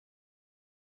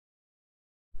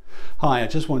Hi, I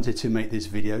just wanted to make this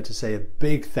video to say a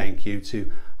big thank you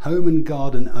to Home and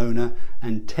Garden owner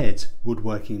and Ted's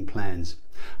Woodworking Plans.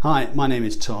 Hi, my name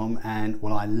is Tom and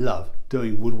I love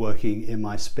doing woodworking in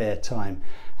my spare time,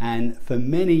 and for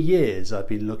many years I've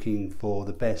been looking for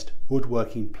the best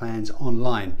woodworking plans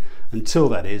online until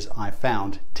that is I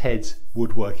found Ted's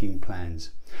Woodworking Plans.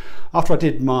 After I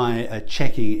did my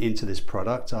checking into this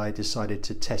product, I decided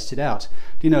to test it out.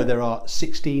 Do you know there are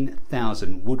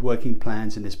 16,000 woodworking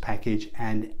plans in this package,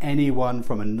 and anyone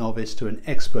from a novice to an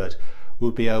expert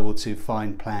will be able to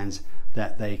find plans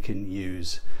that they can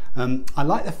use. I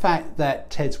like the fact that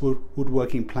Ted's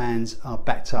Woodworking Plans are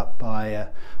backed up by a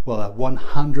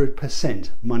 100%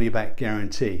 money-back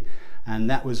guarantee, and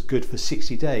that was good for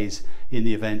 60 days in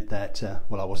the event that I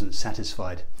wasn't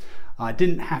satisfied. I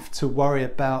didn't have to worry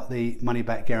about the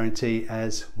money-back guarantee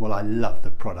as I love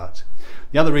the product.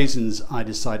 The other reasons I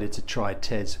decided to try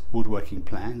Ted's Woodworking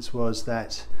Plans was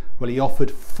that he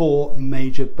offered 4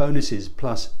 major bonuses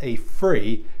plus a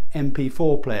free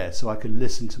MP4 player so I could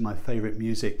listen to my favorite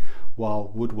music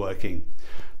while woodworking.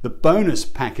 The bonus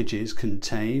packages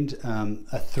contained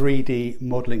a 3D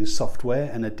modeling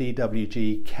software and a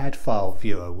DWG CAD file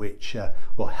viewer, which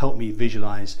will help me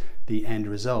visualize the end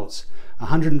results.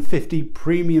 150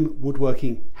 premium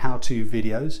woodworking how-to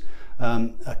videos,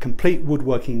 a complete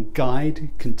woodworking guide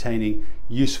containing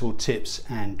useful tips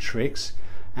and tricks,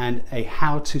 and a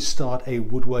how to start a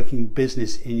woodworking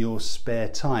business in your spare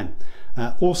time.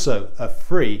 Also a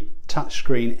free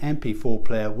touchscreen MP4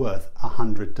 player worth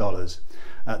 $100.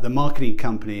 The marketing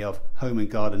company of Home and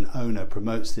Garden owner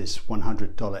promotes this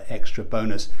 $100 extra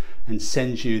bonus and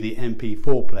sends you the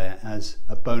MP4 player as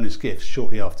a bonus gift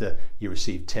shortly after you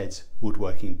receive Ted's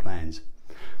Woodworking Plans.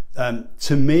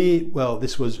 To me,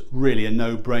 this was really a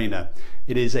no-brainer.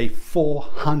 It is a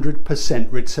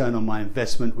 400% return on my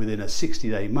investment within a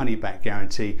 60-day money-back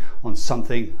guarantee on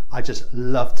something I just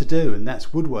love to do, and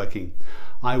that's woodworking.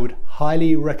 I would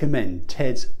highly recommend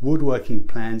Ted's Woodworking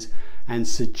Plans and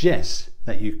suggest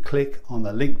that you click on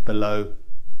the link below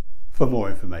for more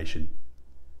information.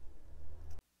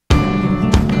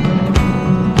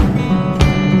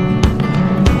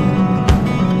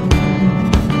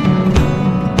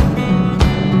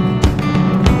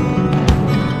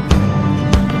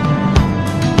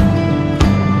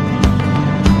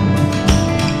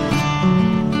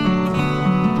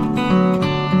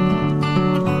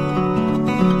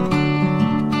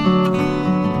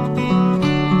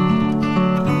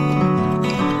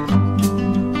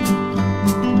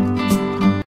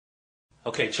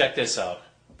 Okay, check this out.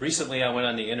 Recently I went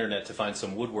on the internet to find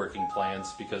some woodworking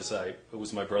plans because it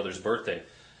was my brother's birthday,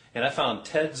 and I found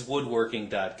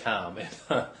tedswoodworking.com,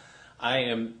 and I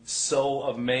am so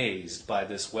amazed by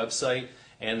this website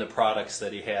and the products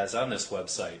that he has on this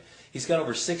website. He's got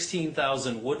over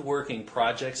 16,000 woodworking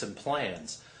projects and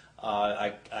plans.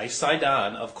 I signed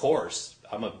on, of course.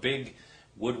 I'm a big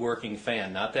woodworking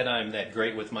fan. Not that I'm that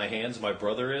great with my hands, my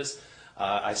brother is.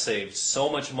 I saved so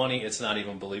much money, it's not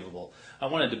even believable. I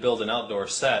wanted to build an outdoor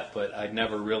set, but I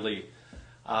never really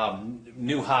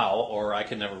knew how, or I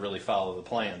could never really follow the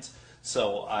plans.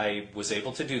 So I was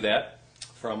able to do that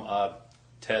from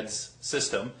Ted's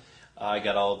system. I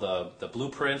got all the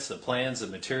blueprints, the plans, the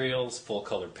materials, full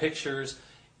color pictures,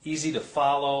 easy to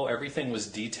follow. Everything was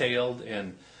detailed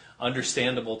and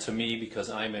understandable to me because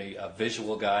I'm a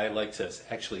visual guy. I like to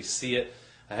actually see it.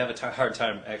 I have a hard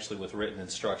time actually with written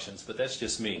instructions, but that's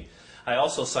just me. I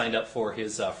also signed up for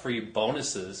his free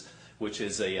bonuses, which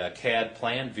is a CAD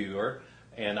plan viewer,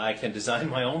 and I can design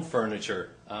my own furniture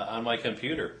on my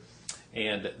computer.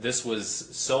 And this was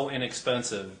so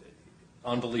inexpensive,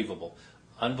 unbelievable.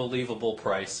 Unbelievable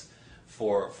price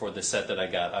for the set that I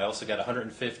got. I also got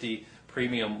 150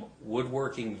 premium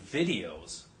woodworking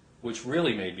videos, which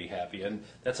really made me happy, and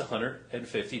that's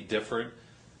 150 different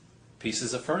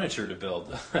pieces of furniture to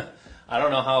build. I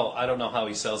don't know how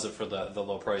he sells it for the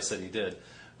low price that he did,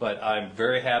 but I'm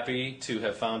very happy to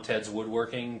have found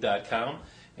tedswoodworking.com,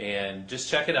 and just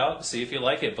check it out, see if you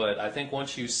like it. But I think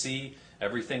once you see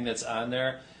everything that's on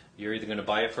there, you're either going to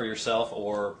buy it for yourself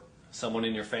or someone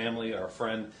in your family or a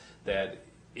friend that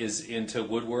is into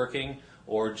woodworking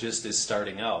or just is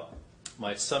starting out.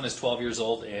 My son is 12 years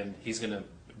old, and he's going to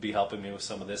be helping me with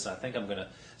some of this. I think I'm going to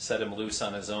set him loose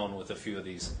on his own with a few of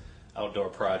these outdoor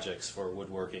projects for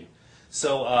woodworking.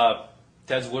 So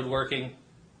Ted's Woodworking,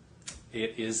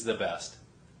 it is the best.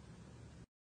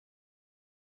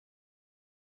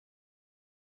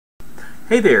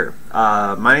 Hey there,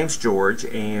 my name's George,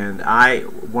 and I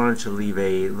wanted to leave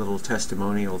a little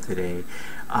testimonial today.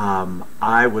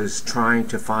 I was trying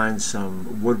to find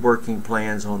some woodworking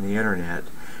plans on the internet,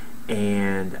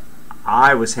 and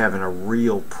I was having a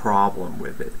real problem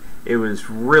with it. It was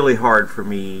really hard for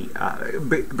me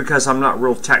because I'm not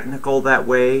real technical that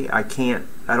way. I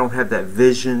don't have that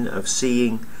vision of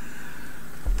seeing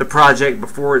the project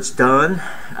before it's done.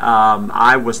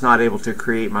 I was not able to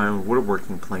create my own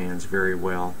woodworking plans very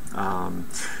well.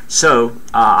 So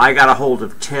I got a hold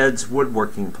of Ted's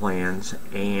woodworking plans,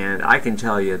 and I can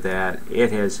tell you that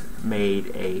it has made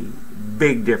a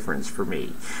big difference for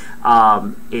me.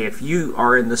 If you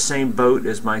are in the same boat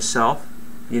as myself,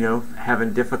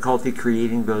 having difficulty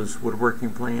creating those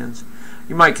woodworking plans,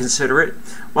 you might consider it.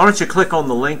 Why don't you click on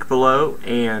the link below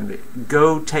and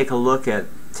go take a look at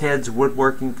Ted's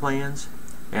woodworking plans,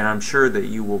 and I'm sure that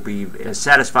you will be as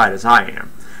satisfied as I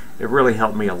am. It really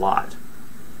helped me a lot.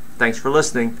 Thanks for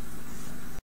listening.